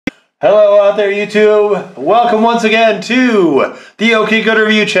Hello out there YouTube, welcome once again to the OK Good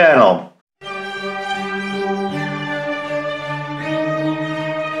Review channel.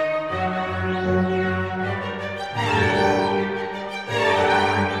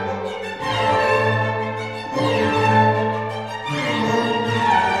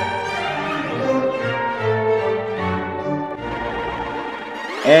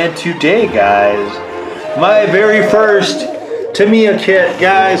 And today guys, my very first Tamiya kit,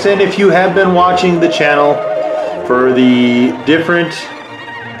 guys, and if you have been watching the channel for the different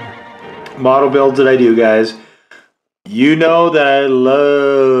model builds that I do, guys, you know that I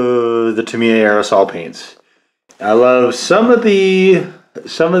love the Tamiya aerosol paints. I love some of the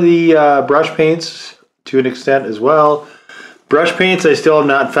brush paints to an extent as well. Brush paints, I still have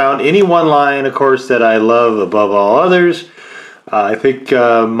not found any one line, of course, that I love above all others. I think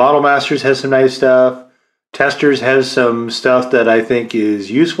Model Masters has some nice stuff. Testers has some stuff that I think is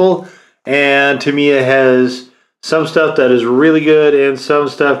useful, and Tamiya has some stuff that is really good and some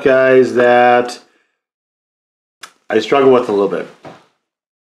stuff, guys, that I struggle with a little bit.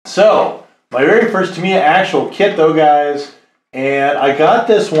 So, my very first Tamiya actual kit though, guys, and I got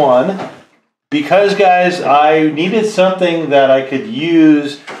this one because, guys, I needed something that I could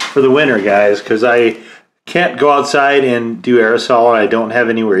use for the winter, guys, because I can't go outside and do aerosol and I don't have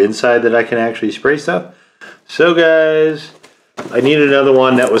anywhere inside that I can actually spray stuff. So guys, I needed another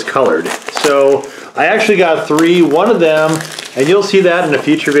one that was colored. So I actually got three. One of them, and you'll see that in a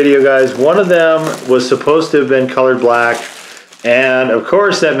future video, guys, one of them was supposed to have been colored black, and of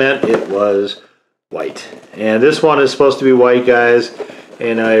course that meant it was white. And this one is supposed to be white, guys,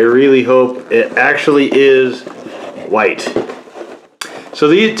 and I really hope it actually is white. So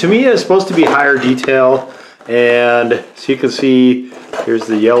the Tamiya is supposed to be higher detail, and so you can see here's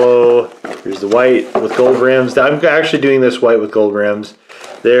the yellow, here's the white with gold rims. I'm actually doing this white with gold rims.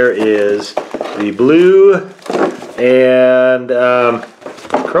 There is the blue, and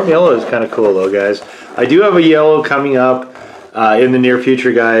chrome yellow is kind of cool though, guys. I do have a yellow coming up in the near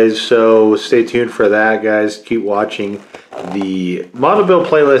future, guys, so stay tuned for that, guys. Keep watching the model build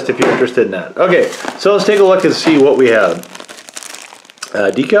playlist if you're interested in that. Okay, so let's take a look and see what we have.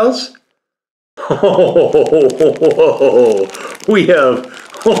 Decals. We have,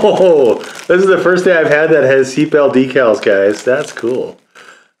 this is the first day I've had that has seatbelt decals, guys. That's cool.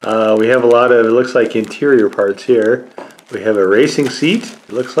 We have a lot of, it looks like, interior parts here. We have a racing seat,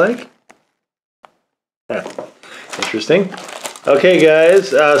 it looks like. Interesting. Okay, guys,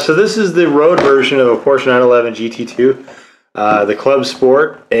 so this is the road version of a Porsche 911 GT2, the Club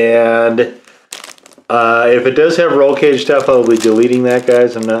Sport, and if it does have roll cage stuff, I'll be deleting that,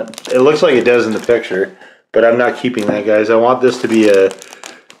 guys. I'm not, it looks like it does in the picture, but I'm not keeping that, guys. I want this to be a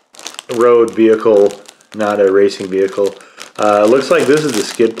road vehicle, not a racing vehicle. It looks like this is the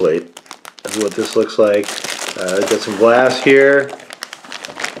skid plate. That's what this looks like. Got some glass here.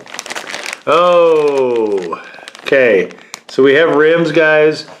 Oh, okay. So we have rims,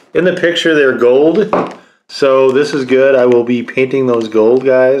 guys. In the picture, they're gold. So this is good. I will be painting those gold,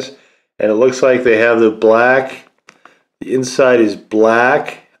 guys. And it looks like they have the black. The inside is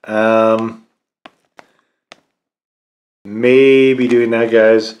black. Maybe doing that,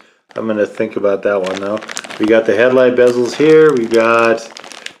 guys. I'm going to think about that one, though. We got the headlight bezels here. We got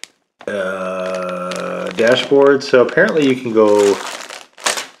dashboard. So apparently you can go,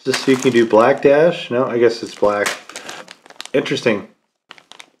 just so you can do black dash. No, I guess it's black. Interesting.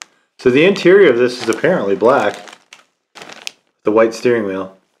 So the interior of this is apparently black. The white steering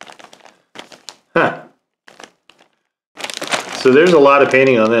wheel. Huh. So there's a lot of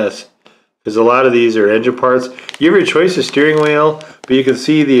painting on this, because a lot of these are engine parts. You have your choice of steering wheel, but you can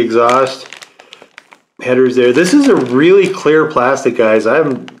see the exhaust headers there. This is a really clear plastic, guys. I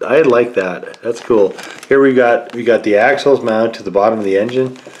like that. That's cool. Here we got the axles mounted to the bottom of the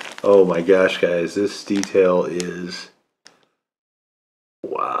engine. Oh my gosh, guys, this detail is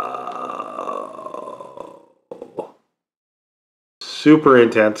wow. Super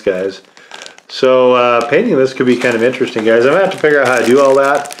intense, guys. So painting this could be kind of interesting, guys. I'm gonna have to figure out how to do all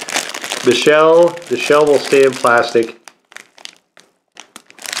that. The shell will stay in plastic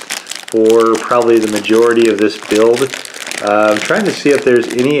for probably the majority of this build. I'm trying to see if there's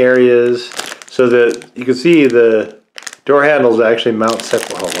any areas so that you can see the door handles actually mount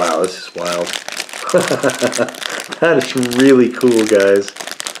separate. Oh wow, this is wild. That is really cool, guys.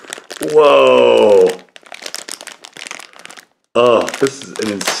 Whoa. Oh, this is an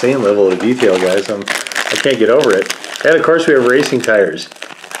insane level of detail, guys. I can't get over it. And of course we have racing tires.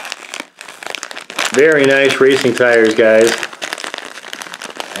 Very nice racing tires, guys.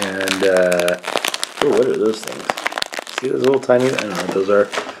 And oh, what are those things? See those little tiny, I don't know what those are.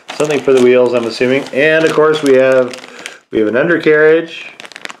 something for the wheels, I'm assuming. And of course we have an undercarriage.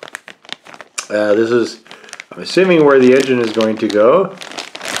 This is, I'm assuming, where the engine is going to go.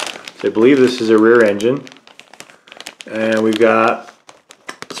 So I believe this is a rear engine. And we've got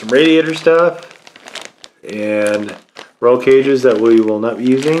some radiator stuff and roll cages that we will not be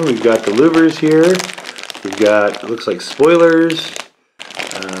using. We've got the louvers here. We've got, it looks like spoilers.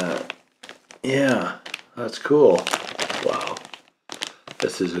 Yeah, that's cool. Wow.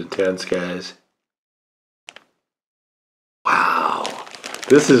 This is intense, guys. Wow.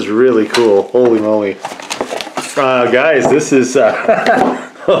 This is really cool. Holy moly. Guys, this is...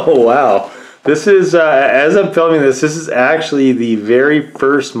 oh, wow. This is, as I'm filming this is actually the very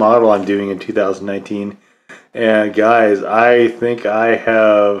first model I'm doing in 2019. And guys, I think I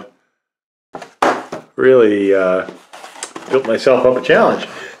have really built myself up a challenge.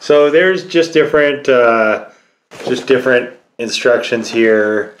 So there's just different instructions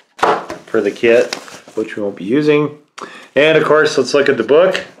here for the kit, which we won't be using. And of course, let's look at the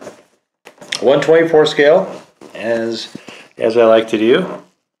book. 1/24 scale, as I like to do.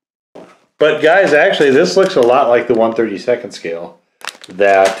 But guys, actually, this looks a lot like the 1/32 scale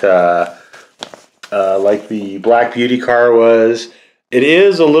that like the Black Beauty car was. It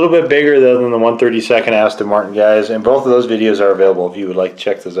is a little bit bigger though than the 1/32 Aston Martin, guys, and both of those videos are available if you would like to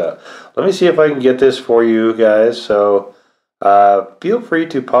check this out. Let me see if I can get this for you guys. So feel free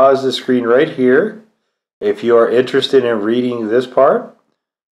to pause the screen right here if you are interested in reading this part.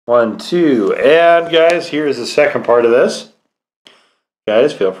 1, 2, and guys, here's the second part of this.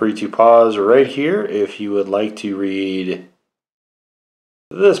 Guys, feel free to pause right here if you would like to read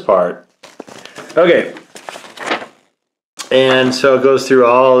this part. Okay. And so it goes through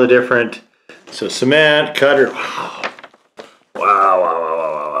all the different, so cement, cutter, wow.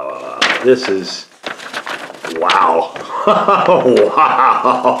 Wow. This is, wow.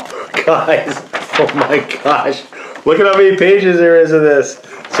 Wow. Guys, oh my gosh. Look at how many pages there is of this.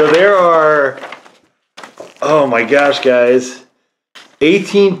 So there are, oh my gosh, guys.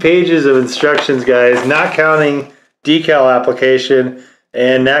 18 pages of instructions, guys, not counting decal application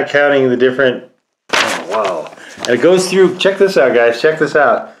and not counting the different, oh, wow. And it goes through, check this out, guys, check this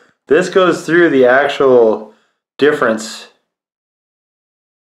out. This goes through the actual difference.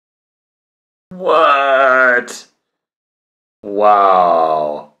 What?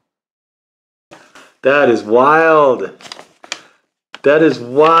 Wow. That is wild. That is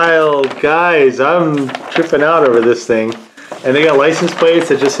wild, guys. I'm tripping out over this thing. And they got license plates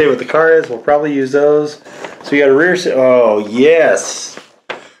that just say what the car is. We'll probably use those. So you got a rear, oh yes.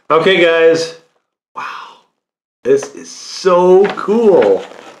 Okay, guys. Wow. This is so cool.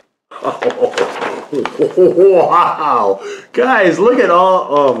 Oh, wow. Guys, look at all,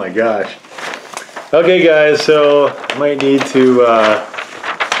 oh my gosh. Okay, guys, so I might need to, so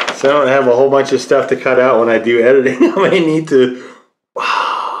I don't have a whole bunch of stuff to cut out when I do editing. I might need to,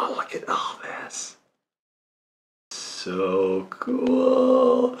 wow, look at all this. So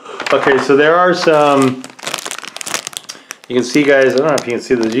cool. Okay, so there are some, you can see, guys, I don't know if you can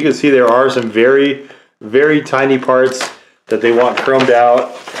see this, you can see there are some very, very tiny parts that they want chromed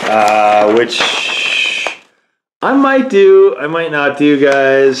out, which I might do, I might not do,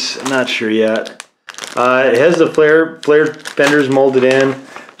 guys. I'm not sure yet. It has the flare fenders molded in,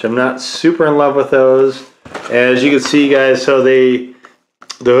 which I'm not super in love with those. As you can see, guys, so the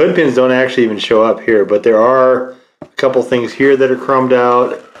hood pins don't actually even show up here, but there are a couple things here that are chromed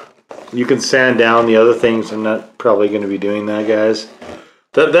out. You can sand down the other things. I'm not probably going to be doing that, guys.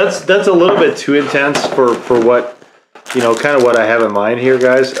 That's a little bit too intense for what, you know, kind of what I have in mind here,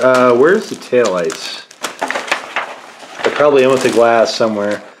 guys. Where's the taillights? I probably am with the glass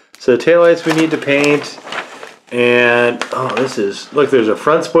somewhere. So the taillights we need to paint. And, oh, this is, look, there's a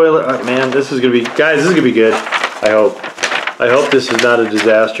front spoiler. Oh, man, this is going to be, guys, this is going to be good. I hope. I hope this is not a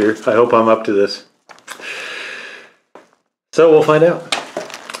disaster. I hope I'm up to this. So we'll find out.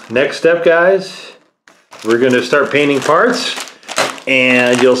 Next step, guys, we're going to start painting parts.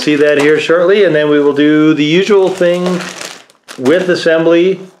 And you'll see that here shortly. And then we will do the usual thing with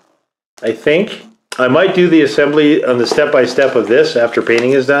assembly, I think. I might do the assembly on the step-by-step of this after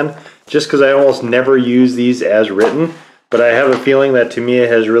painting is done, just because I almost never use these as written. But I have a feeling that Tamiya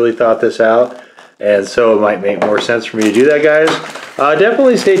has really thought this out, and so it might make more sense for me to do that, guys.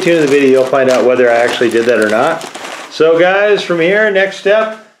 Definitely stay tuned in the video. You'll find out whether I actually did that or not. So, guys, from here, next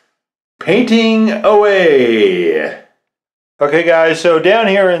step, painting away. Okay, guys, so down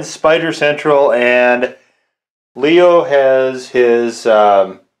here in Spider Central, and Leo has his...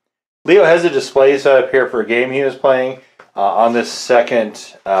 Leo has a display set up here for a game he was playing on this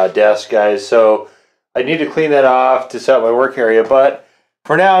second desk, guys. So I need to clean that off to set up my work area. But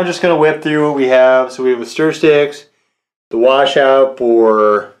For now, I'm just going to whip through what we have. So we have the stir sticks, the washout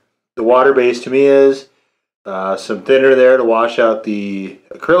for the water-based Tamiyas, some thinner there to wash out the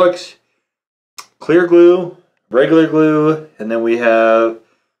acrylics, clear glue, regular glue, and then we have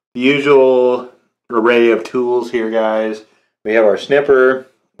the usual array of tools here, guys. We have our snipper,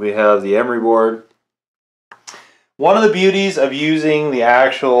 we have the emery board. One of the beauties of using the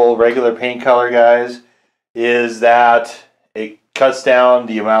actual regular paint color, guys, is that it cuts down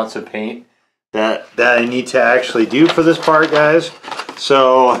the amounts of paint that I need to actually do for this part, guys.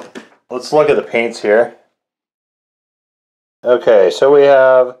 So let's look at the paints here. Okay, so we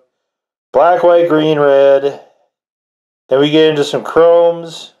have black, white, green, red. Then we get into some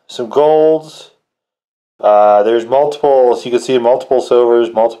chromes, some golds. There's multiple, so you can see multiple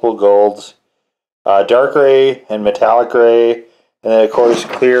silvers, multiple golds, dark gray and metallic gray, and then of course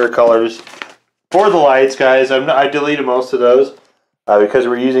clear colors for the lights, guys. I deleted most of those because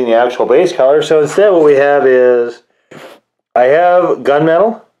we're using the actual base color. So instead what we have is, I have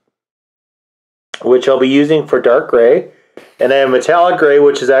gunmetal, which I'll be using for dark gray, and I have metallic gray,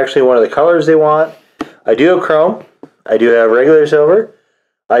 which is actually one of the colors they want. I do have chrome, I do have regular silver,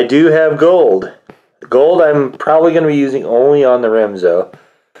 I do have gold. Gold I'm probably going to be using only on the rims though.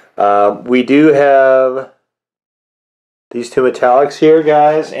 We do have these two metallics here,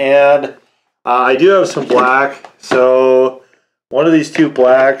 guys, and I do have some black. So one of these two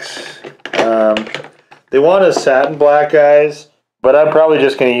blacks, they want a satin black, guys, but I'm probably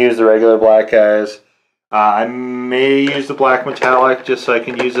just going to use the regular black, guys. I may use the black metallic just so I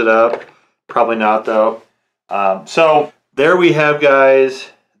can use it up. Probably not though. So there we have, guys,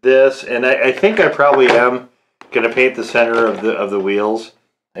 this, and I think I probably am going to paint the center of the wheels.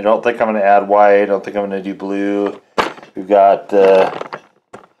 I don't think I'm going to add white. I don't think I'm going to do blue. We've got a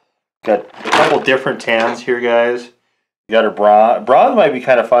couple different tans here, guys. We got a bronze. Bronze might be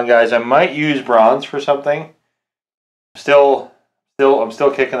kind of fun, guys. I might use bronze for something. I'm still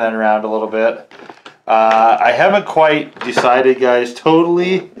kicking that around a little bit. I haven't quite decided, guys,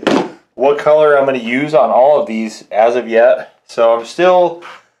 totally what color I'm going to use on all of these as of yet. So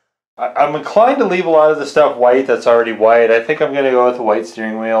I'm inclined to leave a lot of the stuff white that's already white. I think I'm going to go with the white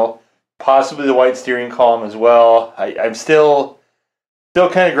steering wheel, possibly the white steering column as well. I'm still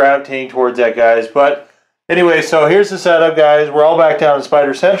kind of gravitating towards that, guys. But anyway, so here's the setup, guys. We're all back down in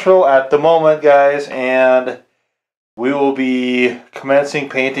Spider Central at the moment, guys, and we will be commencing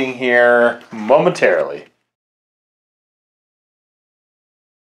painting here momentarily.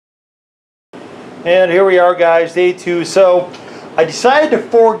 And here we are, guys, day 2. So I decided to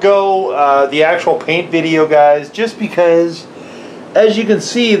forego the actual paint video, guys, just because, as you can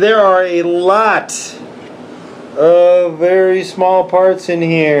see, there are a lot of very small parts in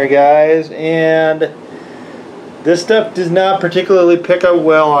here, guys, and this stuff does not particularly pick up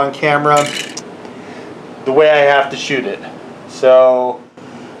well on camera the way I have to shoot it. So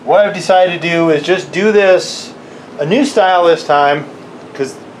what I've decided to do is just do this a new style this time,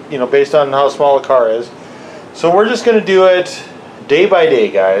 because, you know, based on how small the car is. So we're just going to do it day by day,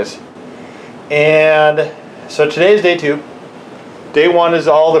 guys. And so today's day 2. Day 1 is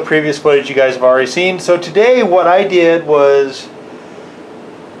all the previous footage you guys have already seen. So today what I did was,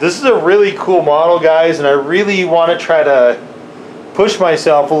 this is a really cool model, guys, and I really want to try to push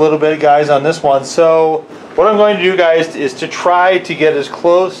myself a little bit, guys, on this one. So what I'm going to do, guys, is to try to get as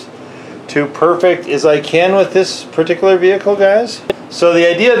close to perfect as I can with this particular vehicle, guys. So the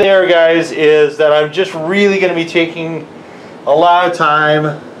idea there, guys, is that I'm just really going to be taking a lot of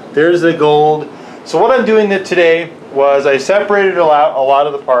time. There's the gold. So what I'm doing today was I separated a lot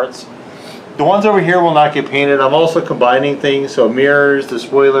of the parts. The ones over here will not get painted. I'm also combining things, so mirrors, the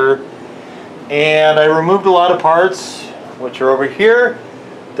spoiler, and I removed a lot of parts which are over here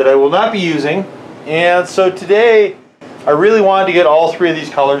that I will not be using. And so today I really wanted to get all 3 of these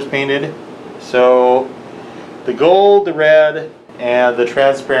colors painted. So the gold, the red, and the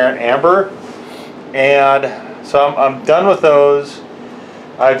transparent amber. And so I'm done with those.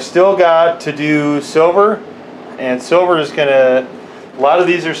 I've still got to do silver, and silver is gonna, a lot of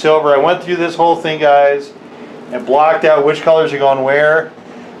these are silver. I went through this whole thing, guys, and blocked out which colors are going where.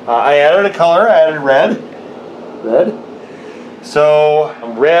 I added a color, I added red. So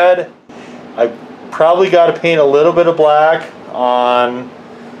red, I probably got to paint a little bit of black on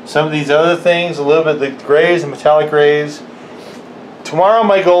some of these other things, a little bit of the grays and metallic grays. Tomorrow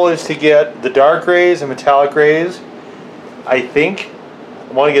my goal is to get the dark grays and metallic grays. I think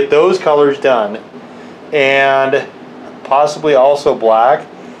I want to get those colors done, and possibly also black,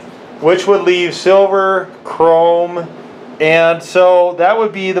 which would leave silver, chrome, and so that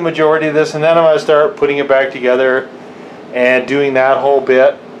would be the majority of this. And then I'm going to start putting it back together and doing that whole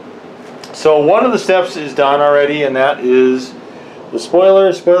bit. So one of the steps is done already, and that is the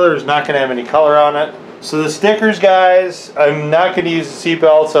spoiler. The spoiler is not going to have any color on it. So the stickers, guys, I'm not going to use the seat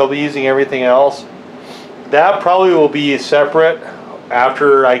belts. I'll be using everything else. That probably will be separate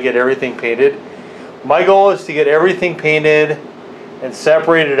after I get everything painted. My goal is to get everything painted and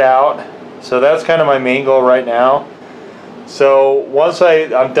separated out. So that's kind of my main goal right now. So once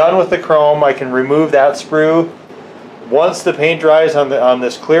I'm done with the chrome, I can remove that sprue. Once the paint dries on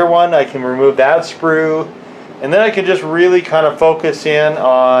this clear one, I can remove that sprue, and then I can just really kind of focus in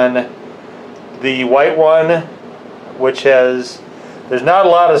on the white one, which there's not a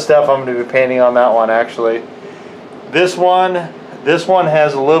lot of stuff I'm going to be painting on that one actually. This one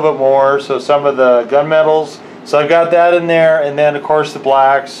has a little bit more, so some of the gunmetals. So I've got that in there, and then of course the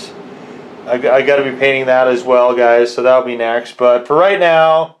blacks. I got to be painting that as well, guys, so that'll be next. But for right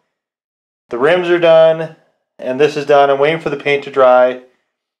now, the rims are done. And this is done. I'm waiting for the paint to dry.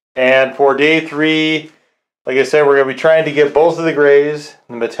 And for day 3, like I said, we're going to be trying to get both of the grays,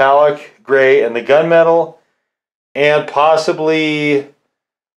 the metallic gray and the gunmetal, and possibly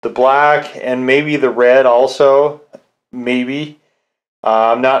the black and maybe the red also. Maybe.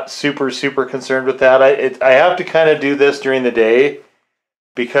 I'm not super concerned with that. I have to kind of do this during the day,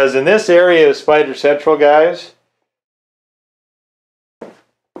 because in this area of Spider Central, guys,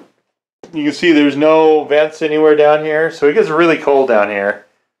 you can see there's no vents anywhere down here, so it gets really cold down here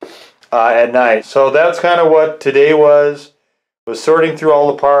at night. So that's kind of what today was sorting through all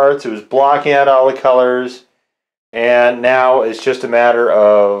the parts. It was blocking out all the colors, and now it's just a matter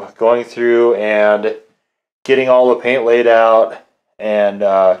of going through and getting all the paint laid out and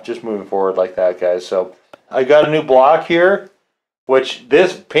just moving forward like that, guys. So I got a new block here, which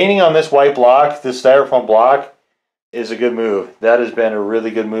this painting on this white block, this styrofoam block, is a good move. That has been a really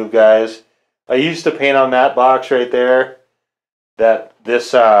good move, guys. I used to paint on that box right there that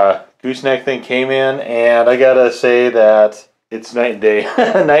this gooseneck thing came in, and I gotta say that it's night and day.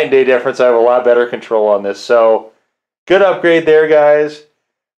 Night and day difference. I have a lot better control on this. So good upgrade there, guys.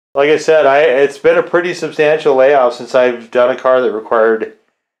 Like I said, it's been a pretty substantial layout since I've done a car that required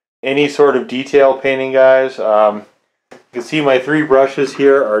any sort of detail painting, guys. You can see my 3 brushes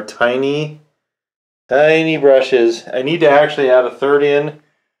here are tiny brushes. I need to actually add a 3rd in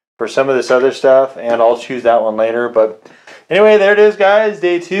for some of this other stuff, and I'll choose that one later. But anyway, there it is, guys,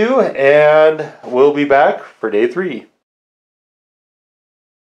 day 2, and we'll be back for day 3.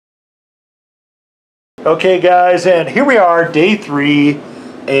 Okay, guys, and here we are, day 3,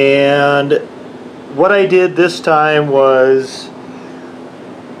 and what I did this time was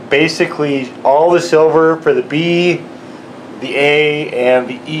basically all the silver for the B, the A, and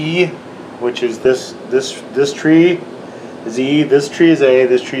the E, which is this tree is E, this tree is A,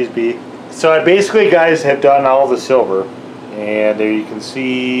 this tree is B. So I basically, guys, have done all the silver, and there you can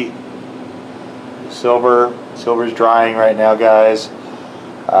see silver's drying right now, guys.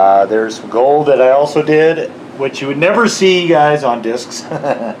 There's some gold that I also did, which you would never see, guys, on discs,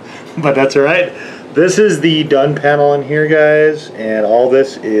 but that's all right. This is the done panel in here, guys, and all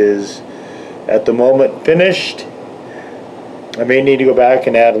this is at the moment finished. I may need to go back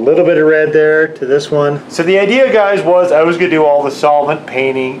and add a little bit of red there to this one. So the idea, guys, was I was going to do all the solvent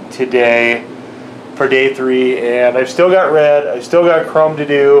painting today for day 3, and I've still got red, I've still got chrome to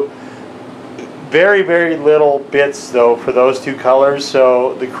do. Very little bits though for those 2 colors.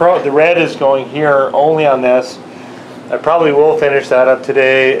 So the red is going here only on this. I probably will finish that up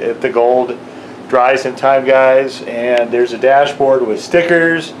today if the gold dries in time, guys. And there's a dashboard with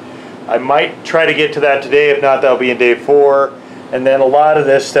stickers. I might try to get to that today. If not, that'll be in day 4. And then a lot of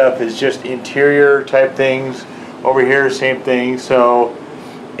this stuff is just interior type things. Over here, same thing. So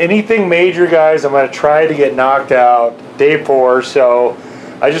anything major, guys, I'm going to try to get knocked out day 4. So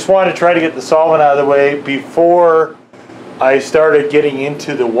I just wanted to try to get the solvent out of the way before I started getting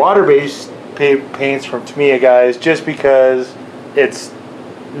into the water-based paints from Tamiya, guys, just because it's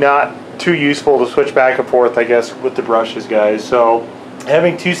not too useful to switch back and forth, I guess, with the brushes, guys. So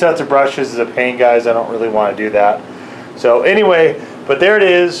having 2 sets of brushes is a pain, guys. I don't really want to do that. So anyway, but there it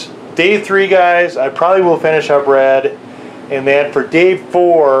is, day 3, guys. I probably will finish up red, and then for day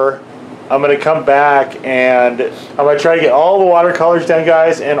 4, I'm going to come back and I'm going to try to get all the watercolors done,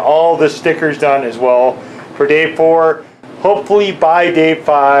 guys, and all the stickers done as well for day 4. Hopefully by day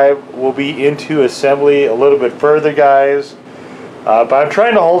 5, we'll be into assembly a little bit further, guys. But I'm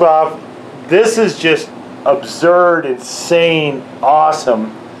trying to hold off. This is just absurd, insane,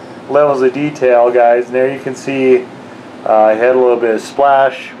 awesome levels of detail, guys. And there you can see I had a little bit of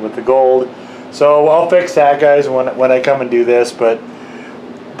splash with the gold. So I'll fix that, guys, when I come and do this. But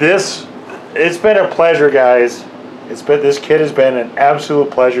this, it's been a pleasure, guys. This kit has been an absolute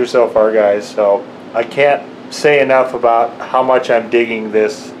pleasure so far, guys. So I can't say enough about how much I'm digging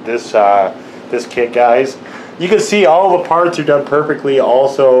this kit, guys. You can see all the parts are done perfectly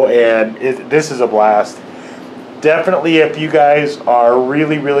also, and this is a blast. Definitely, if you guys are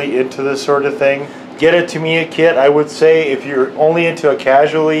really into this sort of thing, get a Tamiya kit. I would say if you're only into it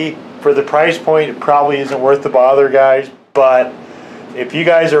casually, for the price point, it probably isn't worth the bother, guys. But if you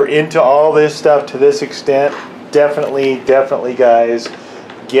guys are into all this stuff to this extent, definitely, guys,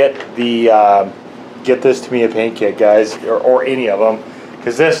 get this Tamiya paint kit, guys, or any of them,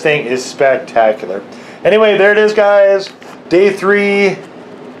 because this thing is spectacular. Anyway, there it is, guys. Day 3,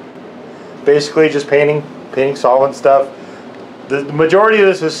 basically just painting solvent stuff. The majority of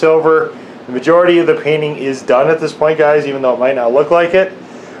this is silver. The majority of the painting is done at this point, guys, even though it might not look like it.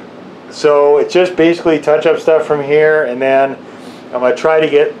 So it's just basically touch-up stuff from here, and then I'm going to try to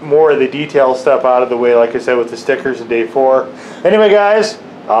get more of the detail stuff out of the way, like I said, with the stickers in day 4. Anyway, guys,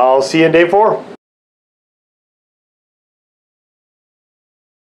 I'll see you in day 4.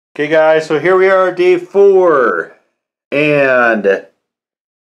 Okay, guys, so here we are, day 4. And you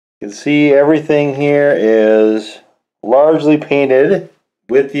can see everything here is largely painted,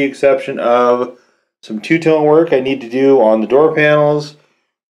 with the exception of some two-tone work I need to do on the door panels.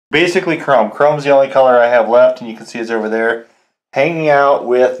 Basically chrome. Chrome's the only color I have left, and you can see it's over there hanging out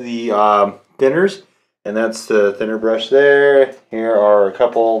with the thinners, and that's the thinner brush there. Here are a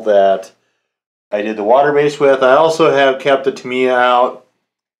couple that I did the water base with. I also have kept the Tamiya out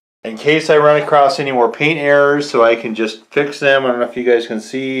in case I run across any more paint errors, so I can just fix them. I don't know if you guys can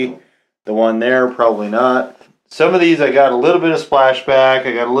see the one there, probably not. Some of these I got a little bit of splashback,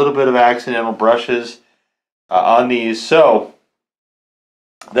 I got a little bit of accidental brushes on these, so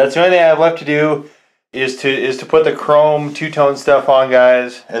that's the only thing I have left to do is to put the chrome two-tone stuff on,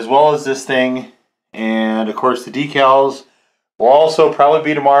 guys, as well as this thing, and of course the decals will also probably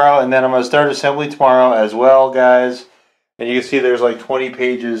be tomorrow, and then I'm going to start assembly tomorrow as well, guys. And you can see there's like 20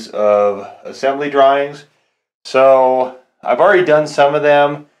 pages of assembly drawings. So I've already done some of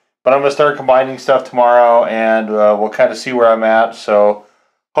them, but I'm going to start combining stuff tomorrow, and we'll kind of see where I'm at. So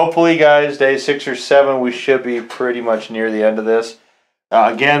hopefully, guys, day 6 or 7, we should be pretty much near the end of this.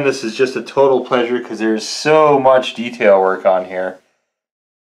 Again, this is just a total pleasure because there's so much detail work on here.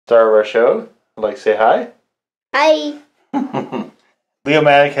 Star of our show, I'd like to say hi. Hi. Leo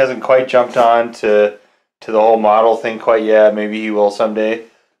Manic hasn't quite jumped on to the whole model thing quite yet. Maybe he will someday.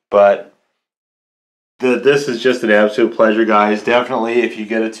 But this is just an absolute pleasure, guys. Definitely, if you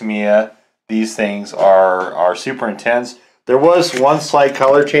get a Tamiya, these things are super intense. There was one slight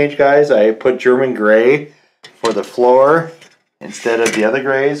color change, guys. I put German gray for the floor instead of the other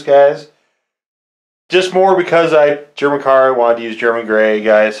grays, guys. Just more because German car, I wanted to use German gray,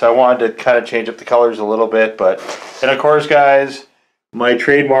 guys. So I wanted to kind of change up the colors a little bit. And of course, guys, my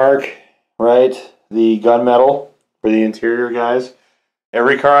trademark, right? The gunmetal for the interior, guys.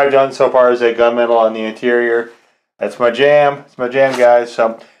 Every car I've done so far is a gunmetal on the interior. That's my jam. It's my jam, guys.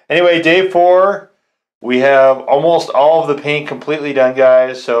 So anyway, day 4, we have almost all of the paint completely done,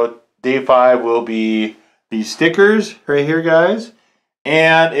 guys. So day 5 will be these stickers right here, guys,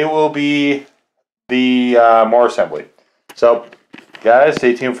 and it will be the more assembly. So, guys,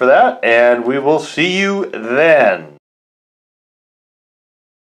 stay tuned for that, and we will see you then.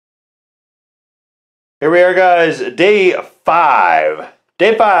 Here we are, guys, day 5.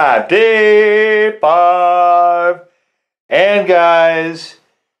 Day 5. And, guys,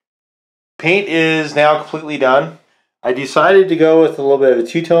 paint is now completely done. I decided to go with a little bit of a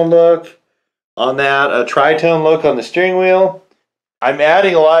two-tone look on that, a tri-tone look on the steering wheel. I'm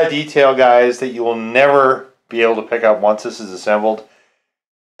adding a lot of detail, guys, that you will never be able to pick up once this is assembled.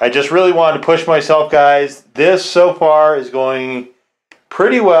 I just really wanted to push myself, guys. This so far is going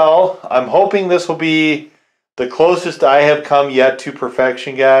pretty well. I'm hoping this will be the closest I have come yet to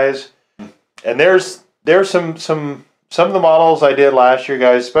perfection, guys. And there's some of the models I did last year,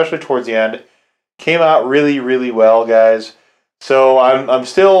 guys, especially towards the end, came out really well, guys. So I'm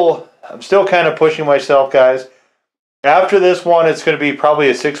still kind of pushing myself, guys. After this one, it's going to be probably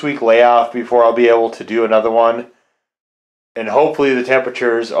a 6-week layoff before I'll be able to do another one. And hopefully the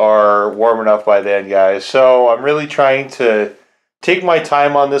temperatures are warm enough by then, guys. So I'm really trying to take my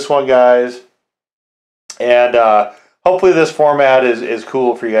time on this one, guys. And hopefully this format is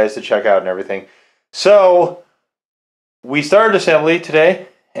cool for you guys to check out and everything. So we started assembly today,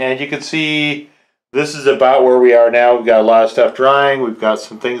 and you can see this is about where we are now. We've got a lot of stuff drying. We've got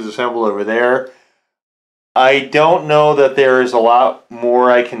some things assembled over there. I don't know that there is a lot more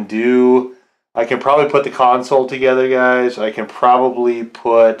I can do. I can probably put the console together, guys. I can probably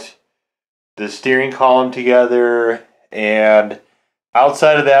put the steering column together, and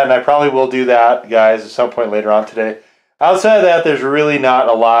outside of that, and I probably will do that, guys, at some point later on today. Outside of that, there's really not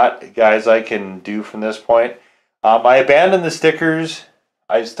a lot, guys, I can do from this point. I abandoned the stickers.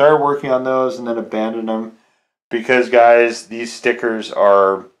 I started working on those and then abandoned them because, guys, these stickers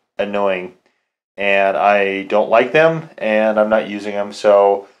are annoying and I don't like them and I'm not using them.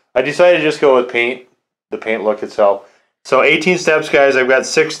 So I decided to just go with paint, the paint look itself. So 18 steps, guys. I've got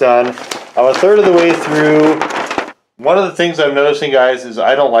 6 done. I'm a third of the way through. One of the things I'm noticing, guys, is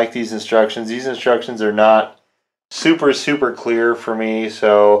I don't like these instructions. These instructions are not super clear for me,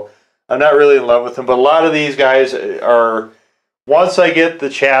 so I'm not really in love with them. But a lot of these, guys, are, once I get the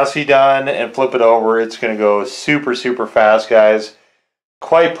chassis done and flip it over, it's going to go super fast, guys.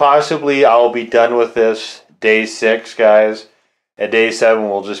 Quite possibly I'll be done with this day 6, guys, and day 7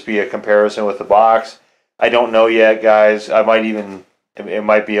 will just be a comparison with the box. I don't know yet, guys. I might even, it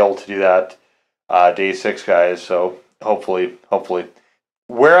might be able to do that day 6, guys, so hopefully.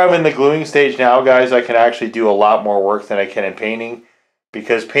 Where I'm in the gluing stage now, guys, I can actually do a lot more work than I can in painting,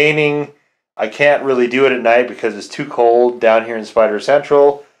 because painting, I can't really do it at night because it's too cold down here in Spider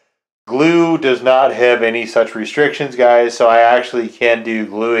Central. Glue does not have any such restrictions, guys, so I actually can do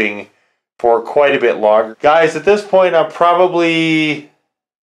gluing for quite a bit longer. Guys, at this point, I'm going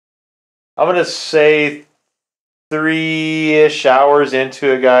to say 3-ish hours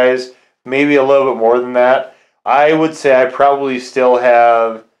into it, guys, maybe a little bit more than that. I would say I probably still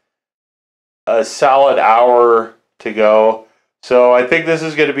have a solid hour to go. So I think this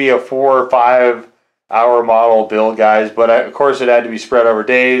is going to be a 4 or 5 hour model build, guys. But of course it had to be spread over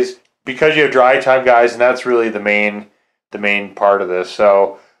days because you have dry time, guys, and that's really the main part of this.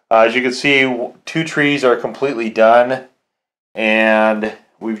 So as you can see, 2 trees are completely done, and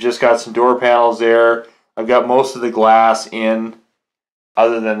we've just got some door panels there. I've got most of the glass in,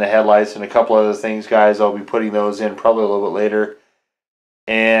 other than the headlights and a couple other things, guys. I'll be putting those in probably a little bit later.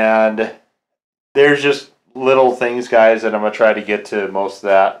 And there's just little things, guys, that I'm going to try to get to most of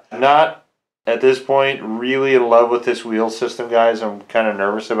that. I'm not, at this point, really in love with this wheel system, guys. I'm kind of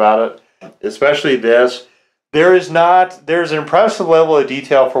nervous about it, especially this. There's an impressive level of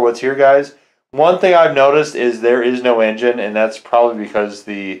detail for what's here, guys. One thing I've noticed is there is no engine, and that's probably because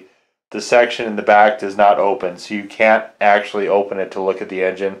the section in the back does not open, so you can't actually open it to look at the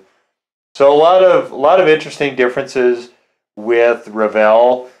engine. So a lot of interesting differences with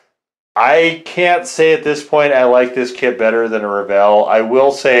Revell. I can't say at this point I like this kit better than a Revell. I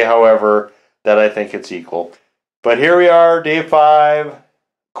will say, however, that I think it's equal. But here we are, day 5.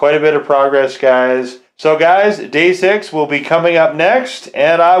 Quite a bit of progress, guys. So guys, day 6 will be coming up next,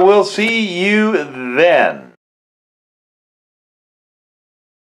 and I will see you then.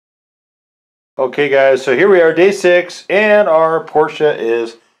 Okay, guys, so here we are, day 6, and our Porsche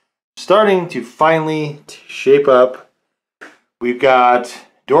is starting to finally shape up. We've got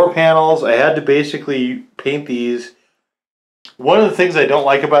door panels. I had to basically paint these. One of the things I don't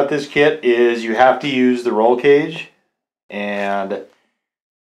like about this kit is you have to use the roll cage, and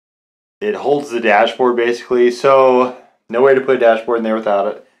it holds the dashboard basically, so no way to put a dashboard in there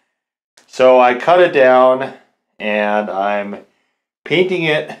without it. So I cut it down, and I'm painting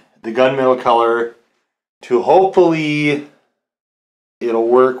it the gunmetal color to hopefully it'll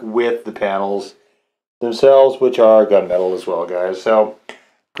work with the panels themselves, which are gunmetal as well, guys. So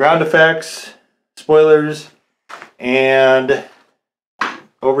ground effects, spoilers, and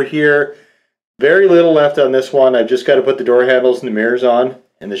over here, very little left on this one. I've just got to put the door handles and the mirrors on,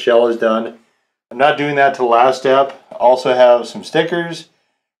 and the shell is done. I'm not doing that till the last step. I also have some stickers,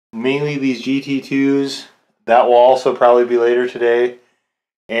 mainly these GT2s. That will also probably be later today.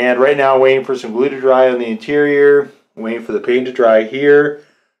 And right now I'm waiting for some glue to dry on the interior. I'm waiting for the paint to dry here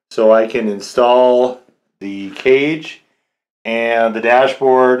so I can install the cage and the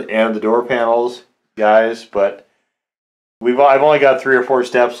dashboard and the door panels, guys. But I've only got 3 or 4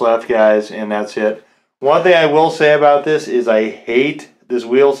 steps left, guys, and that's it. One thing I will say about this is I hate this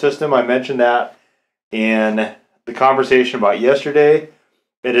wheel system. I mentioned that in the conversation about yesterday.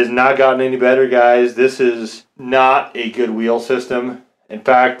 It has not gotten any better, guys. This is not a good wheel system. In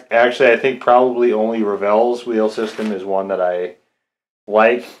fact, actually, I think probably only Revell's wheel system is one that I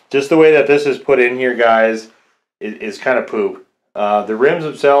like. Just the way that this is put in here, guys, is kind of poop. The rims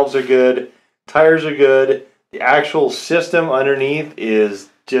themselves are good. Tires are good. The actual system underneath is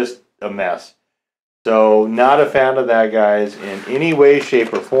just a mess. So, not a fan of that, guys, in any way,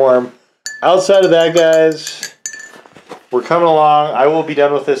 shape, or form. Outside of that, guys, we're coming along. I will be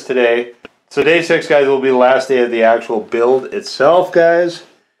done with this today. So day 6, guys, will be the last day of the actual build itself, guys.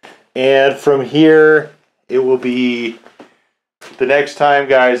 And from here, it will be the next time,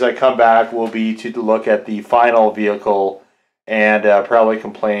 guys, I come back will be to look at the final vehicle and probably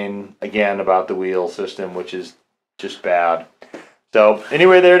complain again about the wheel system, which is just bad. So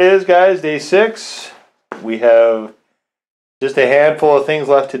anyway, there it is, guys. Day 6. We have just a handful of things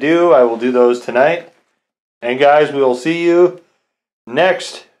left to do. I will do those tonight. And guys, we will see you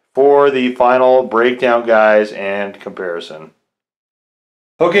next for the final breakdown, guys, and comparison.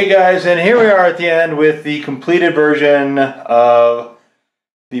 Okay, guys, and here we are at the end with the completed version of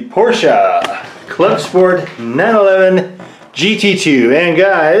the Porsche Club Sport 911 GT2. And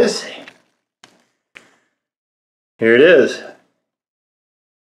guys, here it is.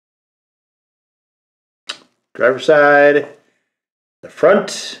 Driver's side, the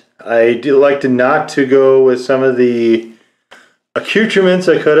front. I do like not to go with some of the accoutrements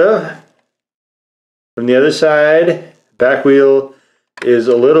I could have. From the other side, back wheel is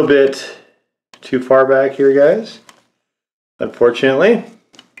a little bit too far back here, guys, unfortunately.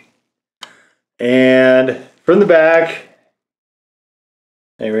 And from the back,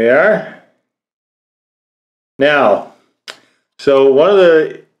 there we are. Now, so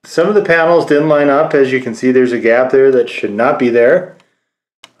some of the panels didn't line up. As you can see, there's a gap there that should not be there.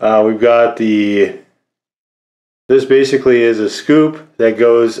 We've got this basically is a scoop that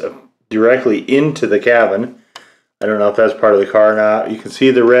goes directly into the cabin. I don't know if that's part of the car or not. You can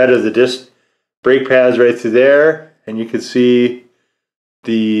see the red of the disc brake pads right through there, and you can see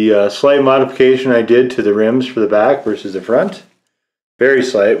the slight modification I did to the rims for the back versus the front. Very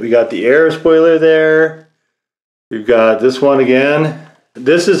slight. We got the air spoiler there. We've got this one again.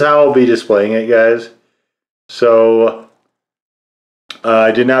 This is how I'll be displaying it, guys. So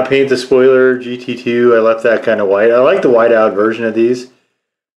I did not paint the spoiler GT2. I left that kind of white. I like the white out version of these.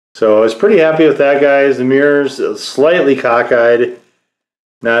 So I was pretty happy with that, guys. The mirrors slightly cockeyed,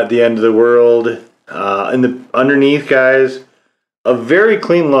 not the end of the world. And the underneath, guys, a very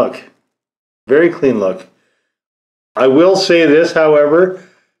clean look. Very clean look. I will say this, however,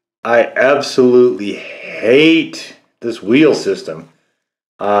 I absolutely hate this wheel system.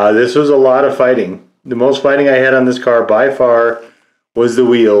 This was a lot of fighting. The most fighting I had on this car by far was the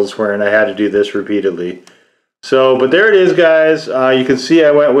wheels, wherein I had to do this repeatedly. So, but there it is, guys. You can see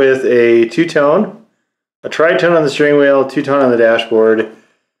I went with a two-tone, a tri-tone on the steering wheel, two-tone on the dashboard,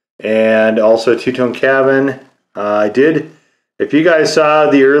 and also a two-tone cabin. If you guys saw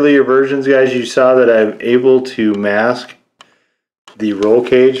the earlier versions, guys, you saw that I'm able to mask the roll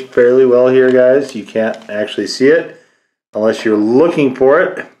cage fairly well here, guys. You can't actually see it unless you're looking for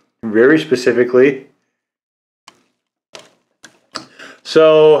it very specifically.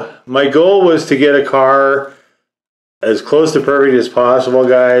 So my goal was to get a car as close to perfect as possible,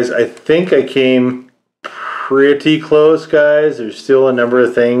 guys. I think I came pretty close, guys. There's still a number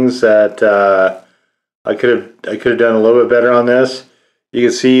of things that I could have done a little bit better on this. You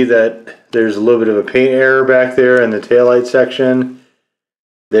can see that there's a little bit of a paint error back there in the taillight section.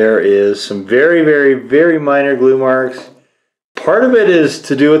 There is some very, very, very minor glue marks. Part of it is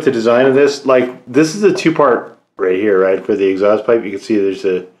to do with the design of this. Like, this is a two-part right here, right, for the exhaust pipe. You can see there's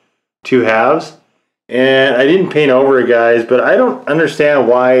two halves. And I didn't paint over it, guys, but I don't understand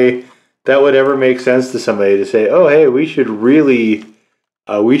why that would ever make sense to somebody to say, oh, hey, we should really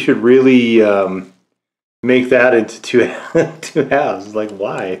make that into two halves. Like,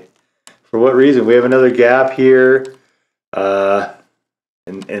 why? For what reason? We have another gap here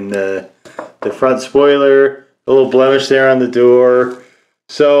in the front spoiler, a little blemish there on the door.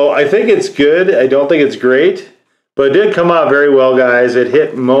 So I think it's good. I don't think it's great, but it did come out very well, guys. It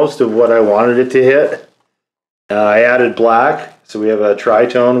hit most of what I wanted it to hit. I added black, so we have a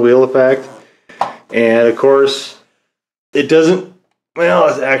tri-tone wheel effect. And of course, it doesn't, well,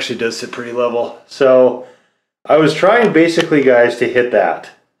 it actually does sit pretty level. So I was trying basically, guys, to hit that.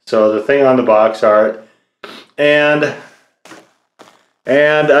 So the thing on the box art. And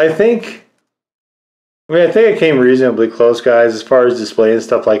I think I came reasonably close, guys, as far as display and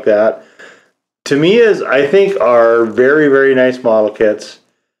stuff like that. Tamiya's, I think, are very, very nice model kits.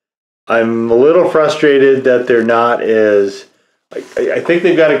 I'm a little frustrated that they're not as... I think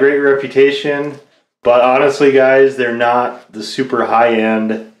they've got a great reputation, but honestly, guys, they're not the super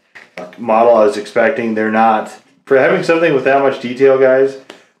high-end model I was expecting. They're not... For having something with that much detail, guys,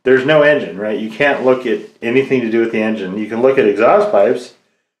 there's no engine, right? You can't look at anything to do with the engine. You can look at exhaust pipes,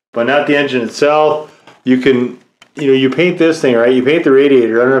 but not the engine itself. You can... you paint this thing, right? You paint the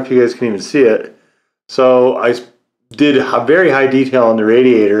radiator. I don't know if you guys can even see it. So I did a very high detail on the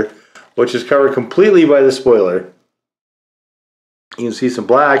radiator, which is covered completely by the spoiler. You can see some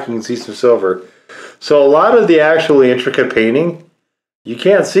black, you can see some silver. So a lot of the actually intricate painting, you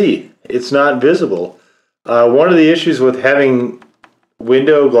can't see. It's not visible. One of the issues with having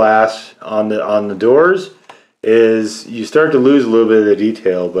window glass on the doors is you start to lose a little bit of the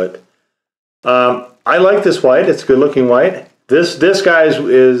detail, but I like this white. It's a good looking white. This guys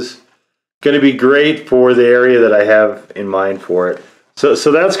is going to be great for the area that I have in mind for it. So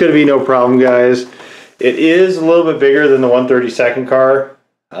that's going to be no problem, guys. It is a little bit bigger than the 132nd car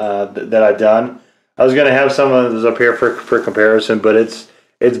that I've done. I was going to have some of those up here for comparison, but it's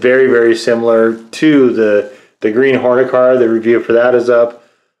very, very similar to the Green Hornet car. The review for that is up,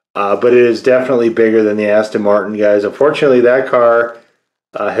 but it is definitely bigger than the Aston Martin, guys. Unfortunately, that car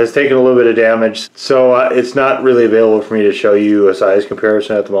has taken a little bit of damage, so it's not really available for me to show you a size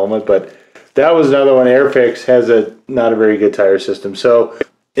comparison at the moment, but that was another one. Airfix has not a very good tire system. So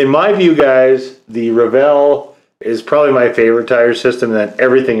in my view, guys, the Revell is probably my favorite tire system, and then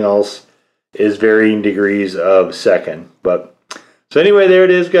everything else is varying degrees of second. But so anyway, there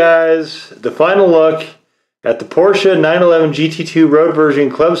it is, guys. The final look at the Porsche 911 GT2 Road Version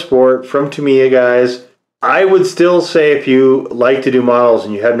Club Sport from Tamiya, guys. I would still say if you like to do models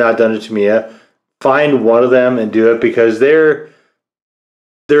and you have not done a Tamiya, find one of them and do it, because their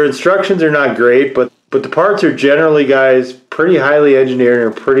instructions are not great, but the parts are generally, guys, pretty highly engineered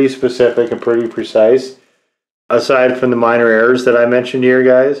and pretty specific and pretty precise, aside from the minor errors that I mentioned here,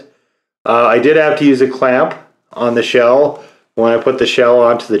 guys. I did have to use a clamp on the shell when I put the shell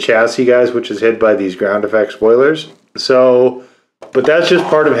onto the chassis, guys, which is hid by these ground effect spoilers. So, but that's just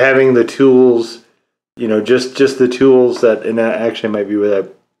part of having the tools, you know, just the tools that, and that actually might be where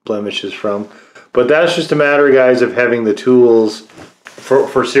that blemish is from. But that's just a matter, guys, of having the tools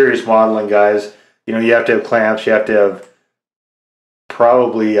for serious modeling, guys. You know, you have to have clamps, you have to have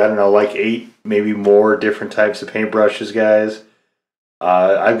probably, I don't know, like 8, maybe more different types of paintbrushes, guys.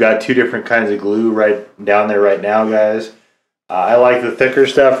 I've got 2 different kinds of glue right down there right now, guys. I like the thicker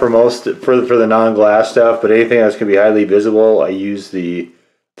stuff for the non-glass stuff, but anything that's going to be highly visible, I use the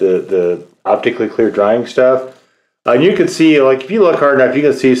optically clear drying stuff. And you can see, like, if you look hard enough, you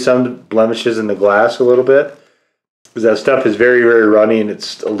can see some blemishes in the glass a little bit, because that stuff is very, very runny and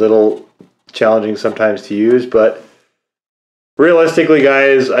it's a little challenging sometimes to use. But realistically,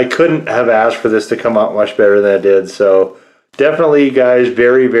 guys, I couldn't have asked for this to come out much better than it did. So definitely, guys,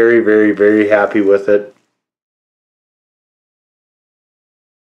 very, very, very, very happy with it.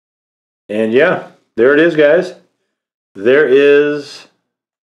 And yeah, there it is, guys. There is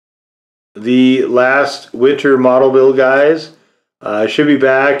the last winter model build, guys. I should be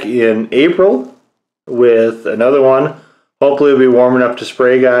back in April with another one. Hopefully it'll be warm enough to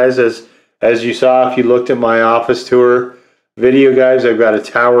spray, guys. As you saw, if you looked at my office tour video, guys, I've got a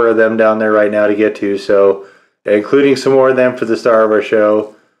tower of them down there right now to get to. So, including some more of them for the star of our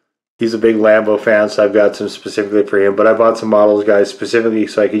show. He's a big Lambo fan, so I've got some specifically for him. But I bought some models, guys, specifically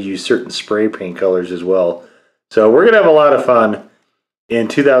so I could use certain spray paint colors as well. So we're going to have a lot of fun in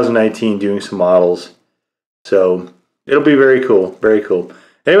 2019 doing some models. So it'll be very cool, very cool.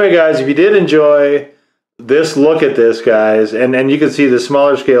 Anyway, guys, if you did enjoy this look at this, guys, and you can see the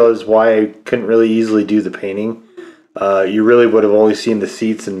smaller scale is why I couldn't really easily do the painting. You really would have only seen the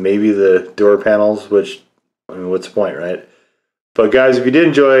seats and maybe the door panels, which, I mean, what's the point, right? But guys, if you did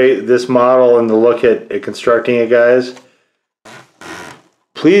enjoy this model and the look at constructing it, guys,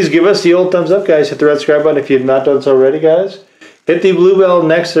 please give us the old thumbs up, guys. Hit the red subscribe button if you have not done so already, guys. Hit the blue bell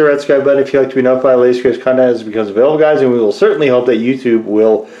next to the red subscribe button if you'd like to be notified of the latest content as it becomes available, guys. And we will certainly hope that YouTube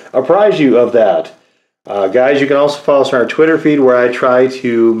will apprise you of that. Guys, you can also follow us on our Twitter feed, where I try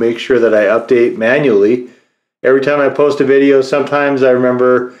to make sure that I update manually every time I post a video. Sometimes I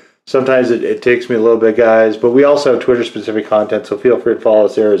remember, sometimes it takes me a little bit, guys, but we also have Twitter-specific content, so feel free to follow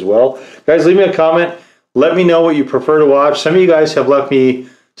us there as well. Guys, leave me a comment. Let me know what you prefer to watch. Some of you guys have left me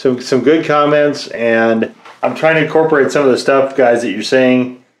some good comments, and I'm trying to incorporate some of the stuff, guys, that you're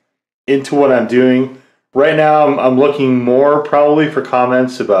saying into what I'm doing. Right now, I'm looking more probably for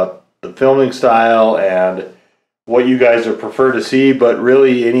comments about the filming style and what you guys would prefer to see, but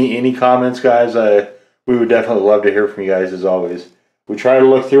really any comments, guys, we would definitely love to hear from you guys, as always. We try to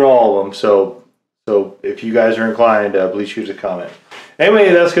look through all of them, so if you guys are inclined, please shoot a comment.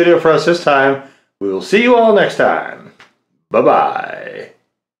 Anyway, that's going to do it for us this time. We will see you all next time. Bye-bye.